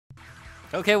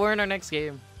Okay, we're in our next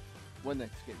game. What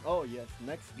next game? Oh yes,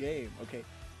 next game. Okay,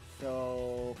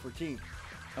 so for team.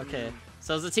 Okay,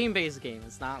 so it's a team-based game.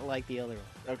 It's not like the other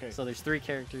one. Okay. So there's 3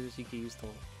 characters you can use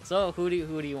total. So who do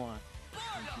you want?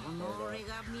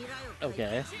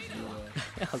 Okay.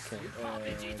 Okay.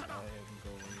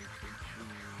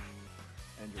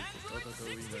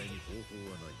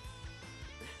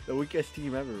 The weakest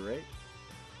team ever, right?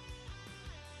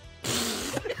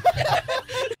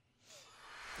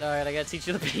 Alright, I gotta teach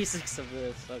you the basics of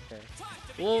this. Okay.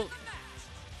 Well,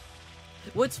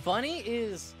 what's funny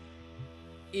is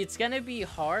it's gonna be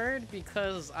hard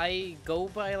because I go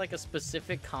by like a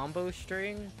specific combo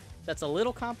string that's a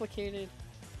little complicated.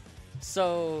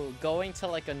 So going to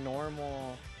like a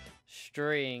normal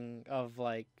string of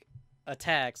like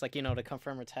attacks, like, you know, to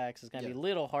confirm attacks is gonna be a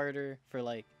little harder for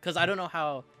like, because I don't know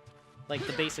how like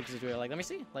the basics do it. Like, let me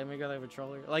see. Let me go like a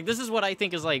controller. Like, this is what I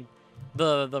think is like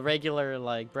the regular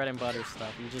like bread and butter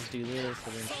stuff. You just do this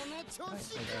and then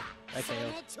okay,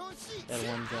 that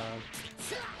one job.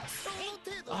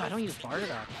 Oh, I don't use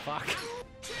Bardock. Fuck.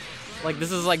 Like,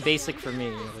 this is like basic for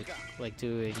me. Like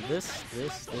doing this, and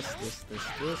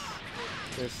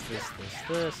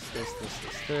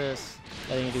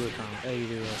then you do a combo. You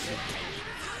do a simple.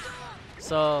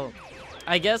 So,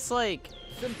 I guess like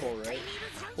Simple, right?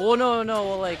 well, no.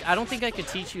 Well, like, I don't think I could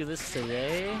teach you this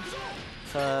today,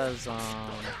 cause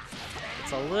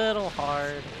it's a little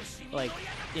hard. Like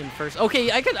in first.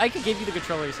 Okay, I could give you the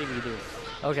controller so you can do it.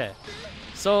 Okay,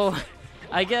 so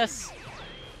I guess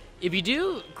if you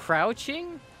do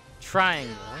crouching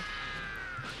triangle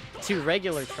to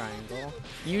regular triangle,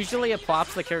 usually it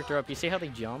plops the character up. You see how they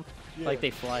jump? Yeah. Like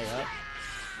they fly up.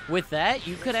 With that,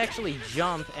 you could actually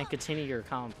jump and continue your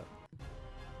combo.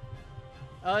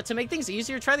 To make things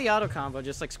easier, try the auto combo,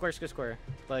 just like square, square, square.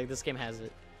 Like, this game has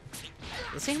it.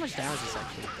 Let's see how much damage this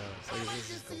actually does. Like, this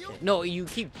is okay. No, you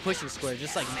keep pushing square,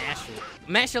 just like mash it.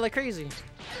 Mash it like crazy.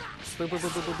 Oh.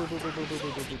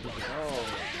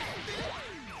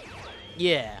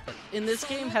 Yeah. In this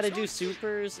game, how to do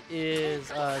supers is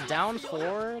down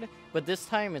forward, but this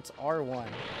time it's R1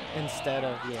 instead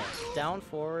of, down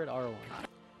forward, R1.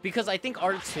 Because I think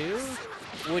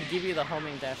R2 would give you the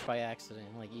homing dash by accident,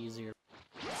 like easier.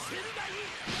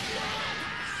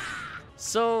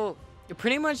 So,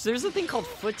 pretty much, there's a thing called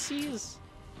footsies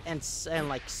and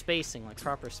like spacing, like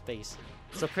proper spacing.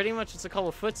 So pretty much what's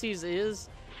called footsies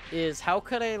is how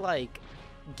could I like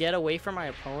get away from my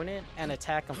opponent and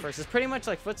attack them first. It's pretty much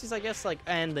like footsies, I guess, like,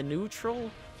 and the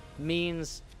neutral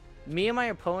means me and my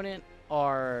opponent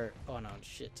are, oh no,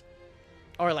 shit.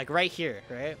 Or like right here,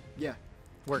 right? Yeah.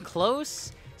 We're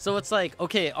close. So it's like,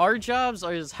 okay, our jobs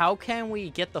is how can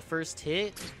we get the first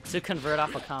hit to convert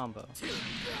off a combo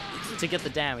to get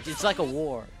the damage. It's like a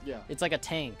war. Yeah. It's like a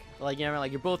tank. Like, you know,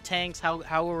 like you're both tanks. How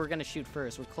are we gonna shoot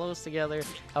first? We're close together.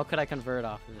 How could I convert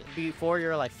off of it? Before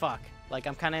you're like, fuck. Like,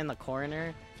 I'm kind of in the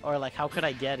corner. Or like, how could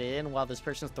I get in while this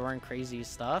person's throwing crazy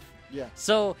stuff? Yeah.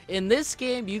 So in this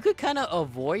game, you could kind of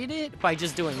avoid it by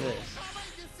just doing this.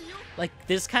 Like,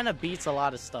 this kind of beats a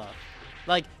lot of stuff.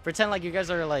 Like, pretend like you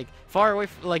guys are like far away,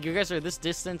 like you guys are this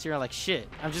distance, you're like, shit,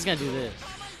 I'm just gonna do this.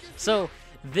 So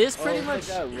this pretty much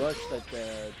like that rush that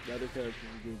the other characters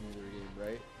do in the game,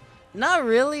 right? Not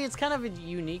really, it's kind of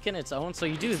unique in its own. So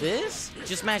you do this,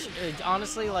 just mash,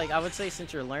 honestly, like I would say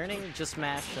since you're learning, just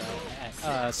mash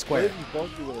square. What if you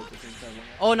both do it at the same time?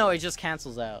 Oh no, it just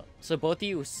cancels out. So both of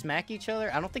you smack each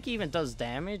other. I don't think it even does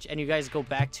damage, and you guys go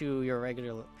back to your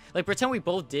regular, like pretend we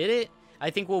both did it. I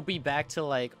think we'll be back to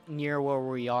like near where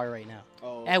we are right now,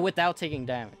 and without taking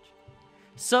damage.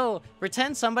 So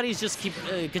pretend somebody's just keep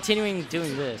continuing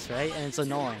doing this, right? And it's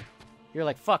annoying. You're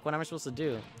like, fuck, what am I supposed to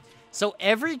do? So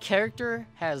every character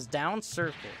has down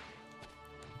circle.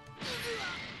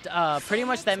 Pretty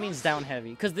much that means down heavy,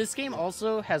 because this game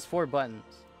also has 4 buttons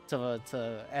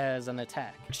to as an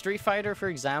attack. Street Fighter, for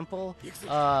example,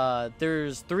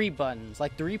 there's 3 buttons,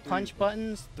 like 3 punch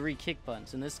buttons, 3 kick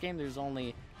buttons. In this game, there's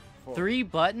only 3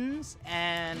 buttons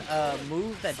and a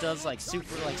move that does like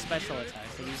super like special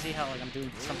attacks. So you see how like I'm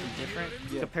doing something different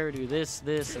compared to this,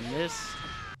 this, and this.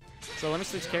 So let me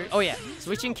switch characters. Oh yeah,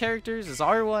 switching characters is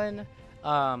R1,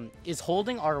 is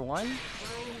holding R1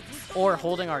 or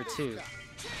holding R2.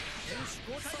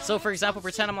 So for example,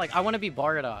 pretend I'm like, I want to be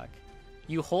Bardock.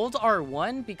 You hold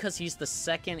R1 because he's the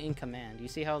second in command. You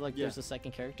see how like there's a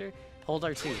second character? Hold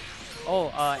R2. Oh,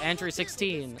 Android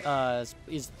 16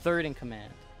 is third in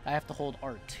command. I have to hold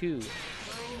R2.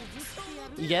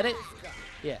 You get it?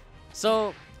 Yeah.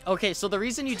 So, okay, so the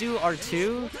reason you do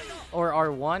R2 or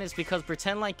R1 is because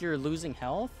pretend like you're losing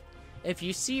health. If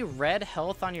you see red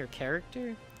health on your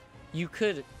character, you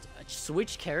could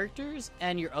switch characters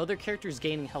and your other character is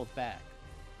gaining health back.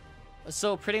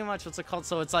 So pretty much what's it called?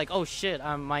 So it's like, oh shit,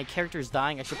 my character's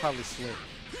dying, I should probably switch.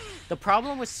 The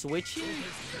problem with switching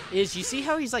is, you see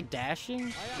how he's like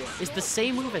dashing? It's the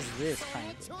same move as this,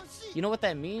 kind of. You know what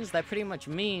that means? That pretty much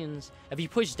means if you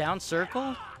push down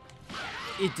circle,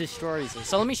 it destroys it.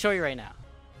 So let me show you right now.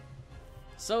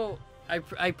 So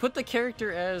I put the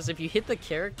character as, if you hit the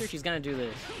character, she's gonna do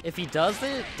this. If he does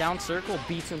it, down circle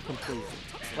beats him completely.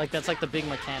 Like, that's like the big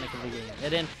mechanic of the game.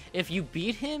 And then if you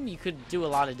beat him, you could do a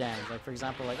lot of damage. Like, for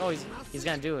example, like, oh, he's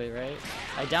gonna do it, right?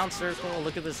 I down circle,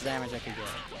 look at this damage I could get.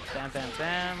 Bam, bam,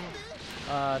 bam.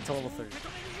 To level 30.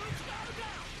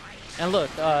 And look,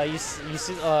 you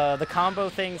see the combo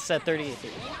thing said 38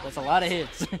 hits. That's a lot of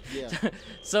hits. Yeah.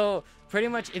 So pretty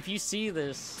much, if you see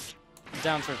this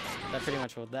down circle, that pretty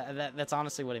much that's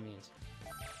honestly what it means.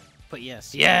 But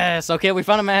yes, okay, we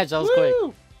found a match. That was quick.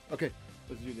 Okay,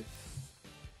 let's do this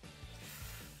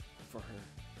for her.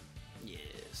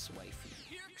 Yes, wifey.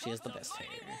 She has the best hair.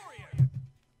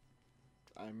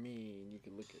 I mean, you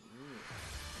can look at me.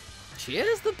 She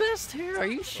has the best hair. Are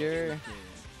you sure?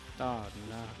 Oh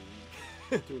no.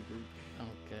 Oh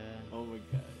Okay. oh my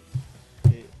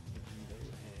god. Hit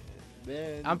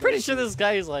then I'm pretty sure this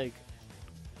guy is like,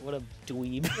 what a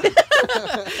dweeb.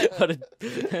 What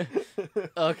a...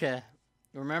 Okay.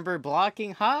 Remember,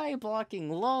 blocking high,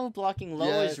 blocking low. Blocking low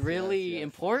Yes, is really yes.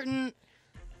 important.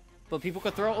 But people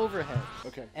could throw overhead.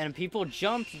 Okay. And people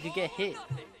jump, you could get hit.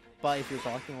 But if you're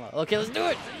blocking low. Okay, let's do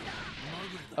it!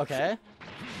 Okay.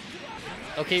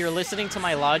 Okay, you're listening to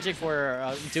my logic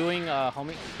where doing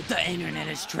homie. The internet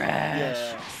is trash.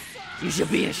 Yeah. You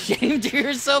should be ashamed of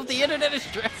yourself. The internet is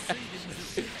trash.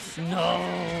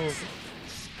 No.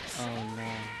 Oh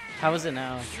no. How is it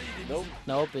now? Nope.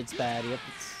 Nope, it's bad. Yep.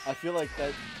 I feel like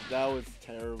that was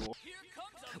terrible.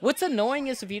 What's annoying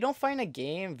is if you don't find a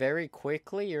game very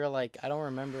quickly, you're like, I don't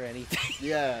remember anything.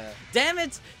 Yeah. Damn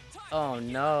it! Oh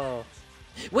no.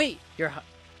 Wait,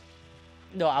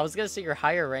 no, I was gonna say you're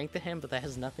higher ranked than him, but that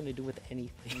has nothing to do with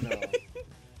anything. No.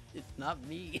 It's not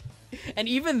me. And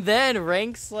even then,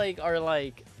 ranks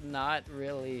are not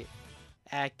really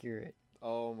accurate.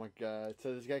 Oh my god.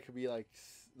 So this guy could be like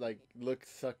look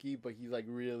sucky, but he's like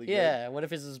really Yeah, what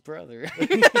if it's his brother?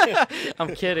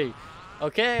 I'm kidding.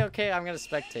 Okay, I'm gonna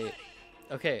spectate.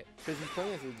 Okay. Because he's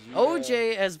playing as Vegeta.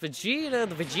 OJ as Vegeta,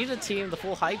 the Vegeta team, the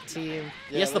full hype team. Yeah,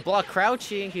 He has to look. block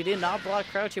crouching. He did not block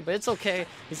crouching, but it's okay.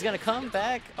 He's gonna come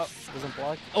back. Oh, doesn't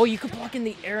block. Oh, you can block in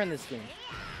the air in this game.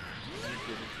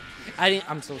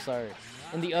 I'm so sorry.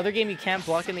 In the other game, you can't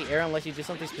block in the air unless you do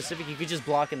something specific. You could just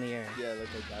block in the air. Yeah, like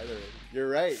I died already. You're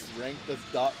right. Rank does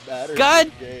not matter. God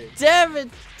in this game. damn it,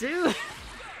 dude.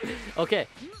 Okay.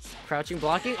 Crouching,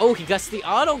 blocking. Oh, he got the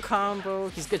auto combo.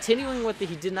 He's continuing with it.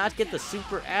 He did not get the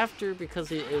super after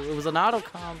because it was an auto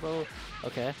combo.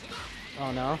 Okay.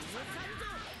 Oh, no.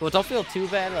 Well, don't feel too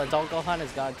bad. Adult Gohan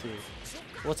is God tier.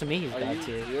 Well, to me, he's God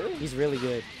tier. Really? He's really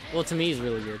good. Well, to me, he's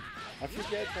really good. I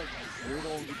forget, you're the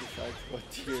one who decides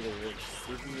what tier to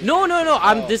reach. No.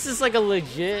 Oh. This is like a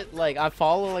legit, I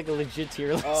follow a legit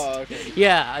tier list. Oh, okay.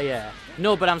 Yeah.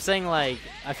 No, but I'm saying I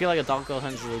feel like Adult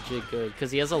Gohan's legit good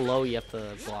because he has a low you have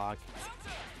to block.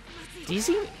 Does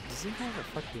he have a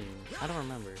fucking? I don't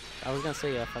remember. I was gonna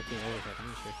say a fucking overhead. I'm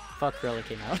not sure. Fuck, Krillin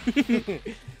came out.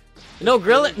 No,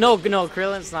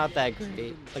 Krillin's not that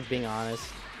great. Being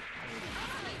honest.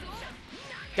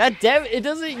 God damn it! It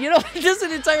doesn't. It doesn't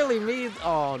entirely mean.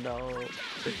 Oh no.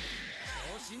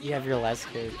 You have your last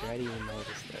character. I didn't even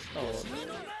notice that.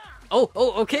 Oh.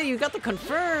 Oh. Okay. You got the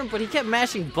confirm, but he kept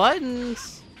mashing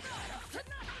buttons.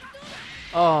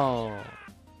 Oh.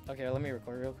 Okay. Let me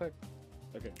record real quick.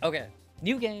 Okay.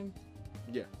 New game.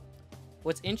 Yeah.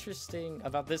 What's interesting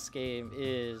about this game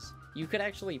is you could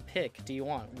actually pick. Do you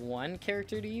want one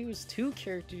character to use, two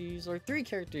characters to use, or three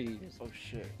characters to use? Oh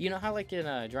shit. You know how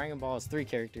in Dragon Ball it's 3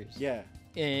 characters? Yeah.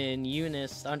 In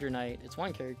Unist, Under Night, it's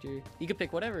 1 character. You could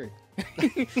pick whatever.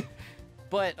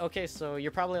 But, okay, so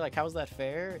you're probably like, how is that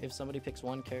fair if somebody picks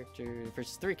 1 character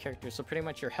versus 3 characters? So pretty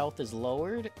much your health is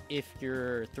lowered if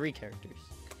you're 3 characters.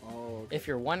 Oh, okay. If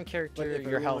you're 1 character,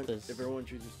 your health is... If everyone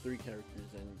chooses 3 characters,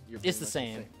 then you're It's the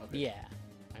same. Okay. Yeah.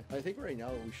 I think right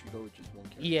now we should go with just 1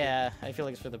 character. Yeah, I feel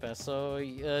like it's for the best. So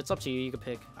it's up to you. You can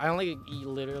pick. I only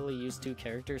literally use 2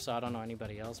 characters, so I don't know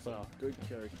anybody else. But Good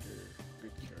character.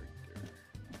 Good character.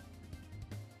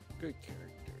 Good character.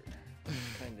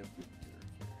 Kind of good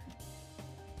character.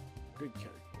 Good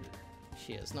character.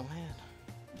 she is no man.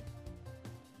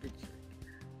 Good character.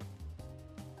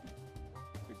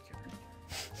 Good character.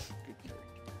 Good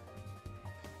character.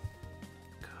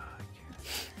 Good character.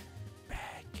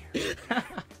 Bad character.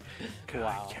 Good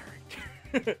Wow.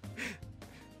 character.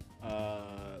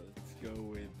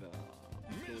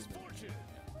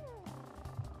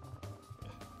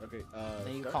 Okay,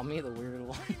 Then you start? call me the weird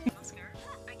one. I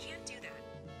can't do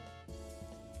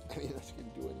that. I mean, I can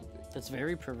do anything. That's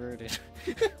very perverted.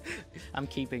 I'm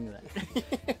keeping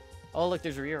that. Oh, look,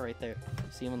 there's Rio right there.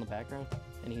 See him in the background?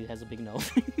 And he has a big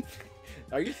nose.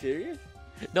 Are you serious?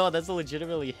 No, that's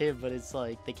legitimately him, but it's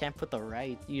like, they can't put the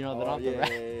right. You know, they don't have the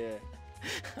right.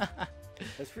 Yeah.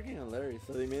 That's freaking hilarious.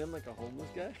 So they made him like a homeless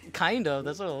guy? Kind of,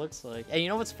 that's what it looks like. And you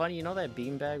know what's funny? You know that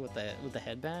beanbag with the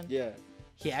headband? Yeah.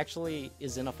 He actually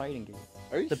is in a fighting game.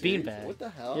 Are you The serious? beanbag. What the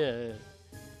hell? Yeah.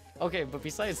 Okay, but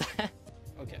besides that,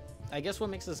 okay. I guess what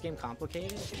makes this game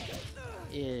complicated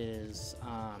is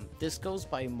this goes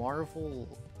by Marvel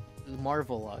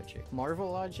logic.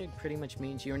 Marvel logic pretty much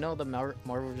means you know the Marvel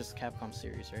vs. Capcom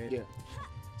series, right? Yeah.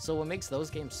 So what makes those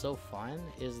games so fun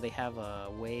is they have a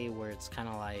way where it's kind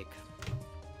of like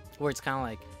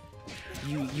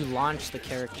you launch the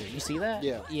character. You see that?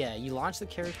 Yeah. Yeah, you launch the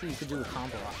character, you could do a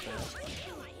combo off that.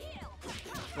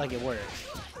 Like it works.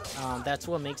 That's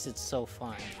what makes it so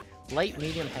fun. Light,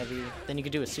 medium, heavy, then you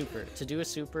could do a super. To do a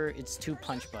super, it's 2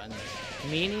 punch buttons.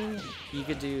 Meaning, you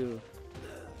could do...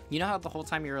 You know how the whole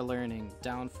time you were learning,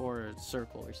 down, forward,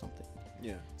 circle, or something?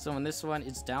 Yeah. So in this one,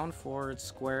 it's down, forward,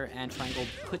 square, and triangle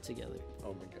put together.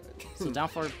 Oh my god. So down,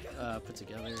 forward, put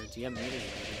together. Do you have medium?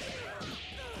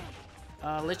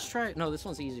 Let's try... No, this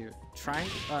one's easier.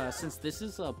 Triangle... since this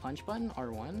is a punch button,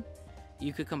 R1,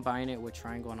 you could combine it with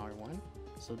triangle and R1.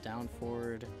 So down,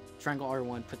 forward, triangle,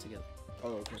 R1, put together.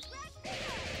 Oh, okay.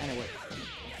 And it worked.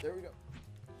 There we go.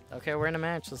 Okay, we're in a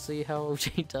match. Let's see how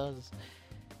OJ does.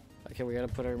 Okay, we gotta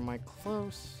put our mic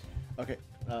close. Okay,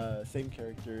 same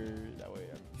character. That way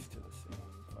I'm used to the same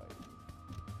fight.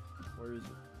 Where is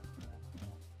it?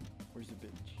 Where's the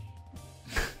bitch?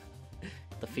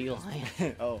 The feline.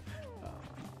 Oh.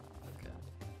 Okay.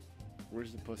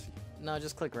 Where's the pussy? No,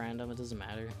 just click random. It doesn't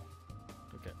matter.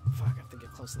 Okay. Fuck, I have to get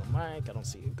close to the mic. I don't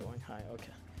see it going high.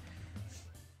 Okay.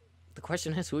 The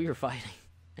question is who you're fighting.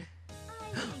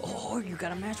 Oh, you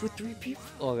got a match with 3 people.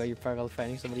 Oh, you're probably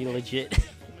fighting somebody legit.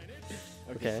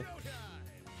 Okay.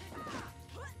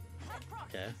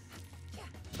 Okay.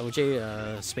 OJ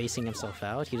spacing himself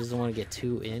out. He doesn't want to get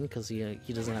 2 in because he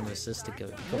doesn't have an assist to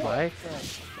go by.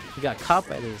 He got caught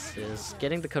by the assist.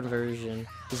 Getting the conversion.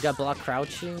 He's got block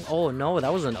crouching. Oh no,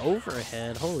 that was an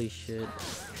overhead. Holy shit.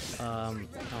 Oh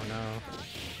no.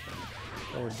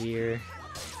 Oh dear.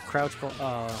 Crouch block.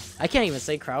 I can't even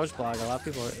say crouch block. A lot of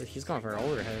people he's going for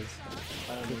overheads.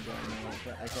 I don't even know.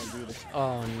 I can't do this.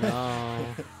 Oh no.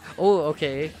 Oh,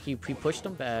 okay. He pushed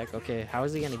him back. Okay, how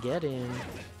is he gonna get in?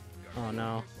 Oh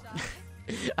no.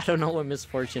 I don't know what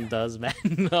misfortune does, man.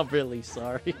 I'm really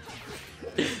sorry.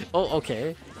 Oh,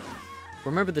 okay.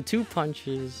 Remember the 2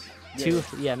 punches.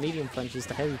 Yeah, medium punches,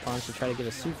 the heavy punch to try to get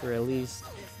a super at least.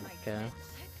 Okay.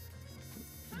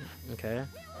 Okay.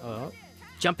 Oh.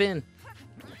 Jump in.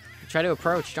 Try to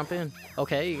approach, jump in.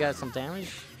 Okay, you got some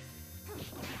damage.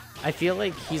 I feel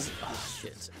like he's... Oh,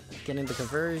 shit. Getting the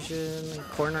conversion.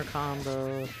 Corner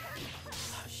combo. Oh,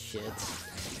 shit.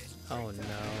 Oh, no.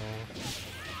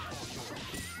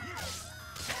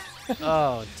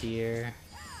 Oh, dear.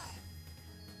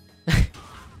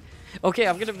 Okay,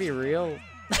 I'm gonna be real.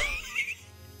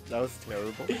 That was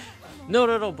terrible.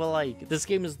 No, but like, this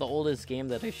game is the oldest game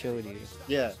that I showed you.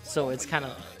 Yeah. So it's kind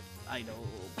of... I know.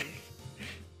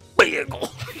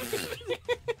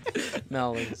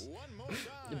 No,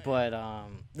 but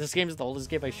this game is the oldest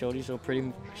game I showed you, so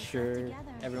pretty sure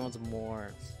everyone's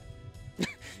more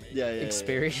Yeah.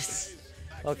 experienced.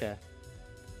 Okay.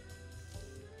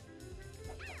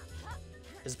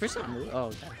 Is the person move? Oh,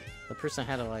 okay. The person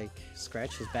had to like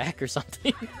scratch his back or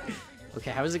something. Okay,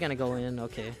 how is it gonna go in?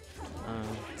 Okay.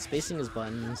 Spacing his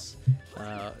buttons.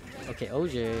 Okay,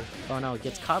 OJ. Oh no,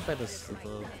 gets caught by the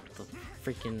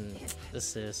freaking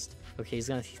assist. Okay, he's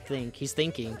gonna think. He's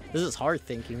thinking. This is hard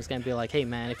thinking. He's gonna be like, hey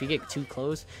man, if you get too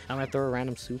close, I'm gonna throw a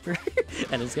random super,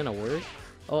 and it's gonna work.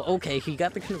 Oh, okay, he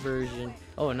got the conversion.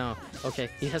 Oh no. Okay,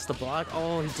 he has to block.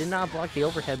 Oh, he did not block the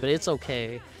overhead, but it's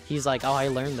okay. He's like, oh, I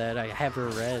learned that. I have her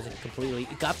read completely.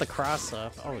 He got the cross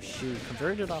up. Oh shoot,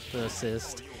 converted off the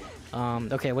assist.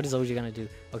 Okay, what is OG gonna do?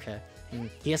 Okay.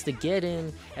 He has to get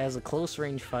in as a close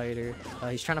range fighter.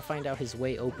 He's trying to find out his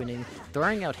way opening.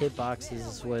 Throwing out hitboxes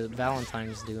is what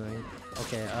Valentine's doing.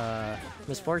 Okay,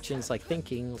 Misfortune's like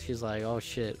thinking. She's like, oh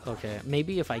shit, okay.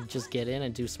 Maybe if I just get in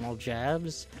and do small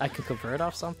jabs, I could convert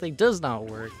off something. Does not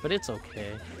work, but it's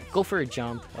okay. Go for a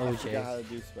jump, OJ. I forgot how to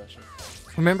do special.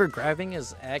 Remember, grabbing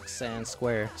is X and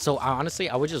square. So honestly,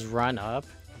 I would just run up,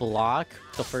 block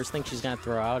the first thing she's gonna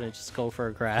throw out, and just go for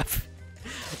a grab.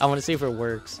 I want to see if it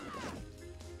works.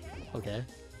 Okay,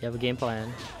 you have a game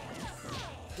plan.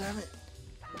 Damn it.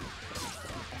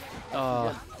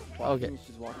 Oh, Walking is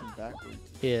just walking backwards.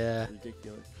 Yeah.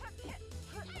 Ridiculous.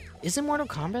 Isn't Mortal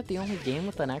Kombat the only game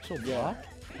with an actual Yeah. block?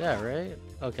 Yeah, right?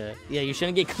 Okay. Yeah, you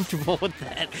shouldn't get comfortable with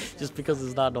that just because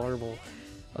it's not normal.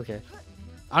 Okay.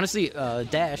 Honestly,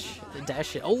 dash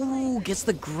it. Oh, gets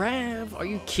the grab. Are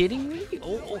you kidding me?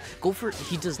 Oh, go for it.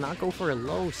 He does not go for a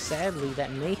low. Sadly,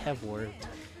 that may have worked.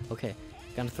 Okay.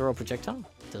 Gonna throw a projectile.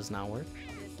 Does not work.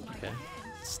 Okay.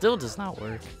 Still does not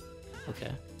work.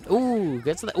 Okay. Ooh,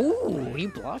 gets that. Ooh, he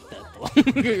blocked that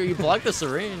blow. He blocked the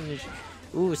syringe.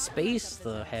 Ooh, space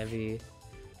the heavy.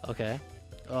 Okay.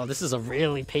 Oh, this is a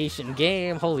really patient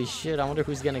game. Holy shit, I wonder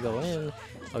who's gonna go in.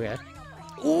 Okay.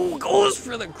 Ooh, goes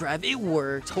for the grab. It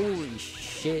worked. Holy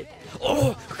shit.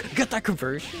 Oh, got that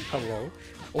conversion. Hello.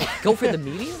 Oh, go for the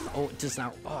medium. Oh, it does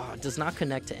not. Oh, it does not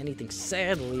connect to anything.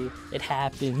 Sadly, it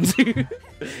happens.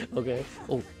 Okay.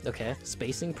 Oh, okay.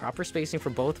 Spacing, proper spacing for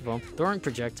both of them. Throwing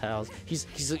projectiles. He's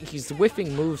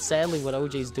whiffing moves. Sadly, what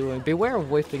OJ's doing. Beware of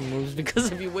whiffing moves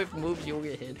because if you whiff moves, you'll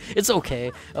get hit. It's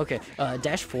okay. Okay.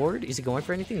 Dash forward. Is he going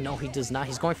for anything? No, he does not.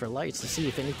 He's going for lights to see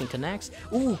if anything connects.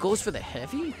 Ooh, goes for the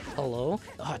heavy. Hello.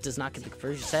 Oh, it does not get the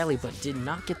conversion. Sadly, but did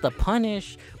not get the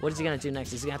punish. What is he gonna do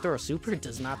next? Is he gonna throw a super?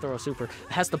 Does not throw a super.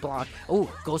 Has the block.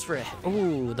 Oh, goes for it.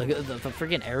 Oh, the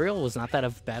freaking aerial was not that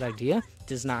a bad idea.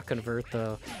 Does not convert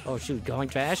the. Oh shoot, going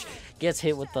trash. Gets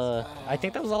hit with the. I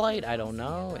think that was a light. I don't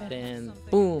know. And then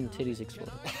boom, titties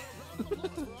explode.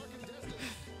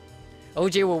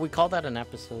 OJ, will we call that an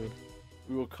episode?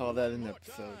 We will call that an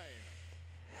episode.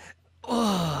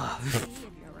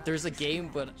 There's a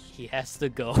game, but he has to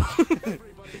go.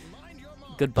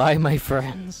 Goodbye, my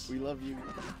friends. We love you.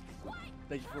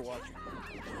 Thank you for watching.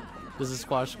 This is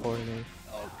Squash Corner.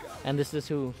 Oh god. And this is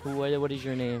who? What is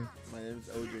your name? My name is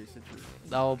OJ Citrus.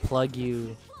 I'll plug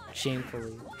you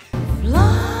shamefully.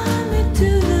 Fly.